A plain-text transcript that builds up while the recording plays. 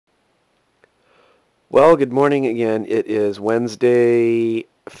Well, good morning again. It is Wednesday,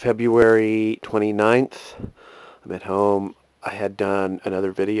 February 29th. I'm at home. I had done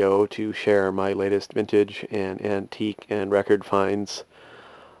another video to share my latest vintage and antique and record finds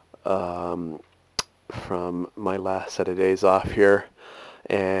um, from my last set of days off here.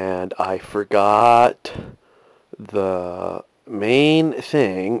 And I forgot the main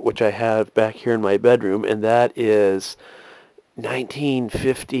thing, which I have back here in my bedroom, and that is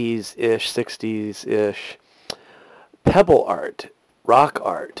 1950s-ish, 60s-ish pebble art, rock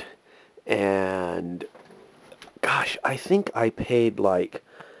art. And gosh, I think I paid like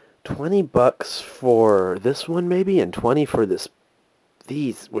 $20 for this one maybe, and 20 for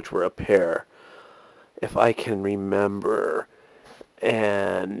these, which were a pair, if I can remember.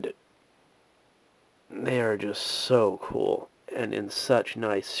 And they are just so cool and in such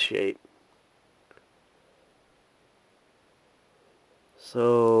nice shape.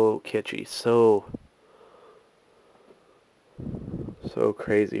 So kitschy, so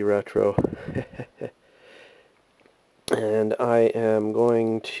crazy retro. And I am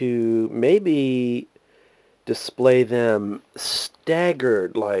going to maybe display them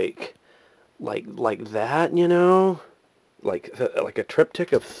staggered like that, like a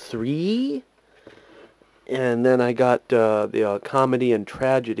triptych of three. And then I got the comedy and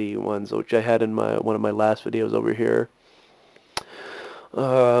tragedy ones, which I had in one of my last videos over here.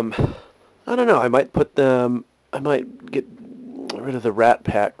 Um, I don't know. I might put them. I might get rid of the Rat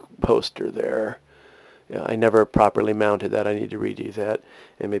Pack poster there. Yeah, I never properly mounted that. I need to redo that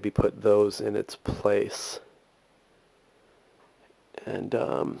and maybe put those in its place. And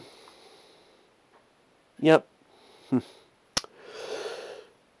yep.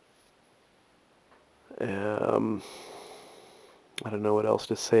 I don't know what else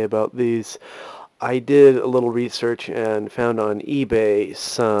to say about these. I did a little research and found on eBay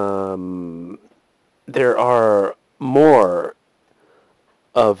there are more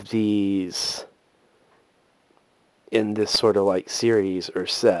of these in this sort of like series or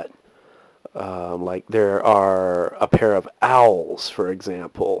set. Like there are a pair of owls, for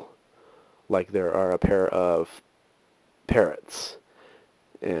example. Like there are a pair of parrots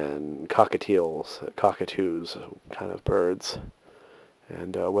and cockatoos, kind of birds,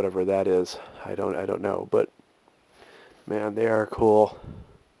 and whatever that is, I don't know. But man, they are cool.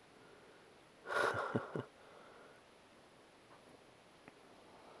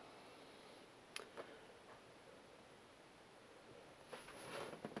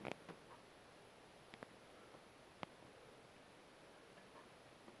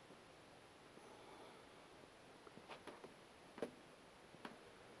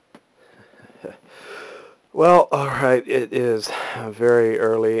 Well, all right, it is very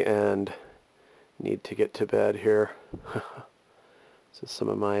early and need to get to bed here. This is some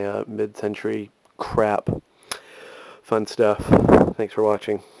of my mid-century crap. Fun stuff. Thanks for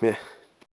watching. Yeah.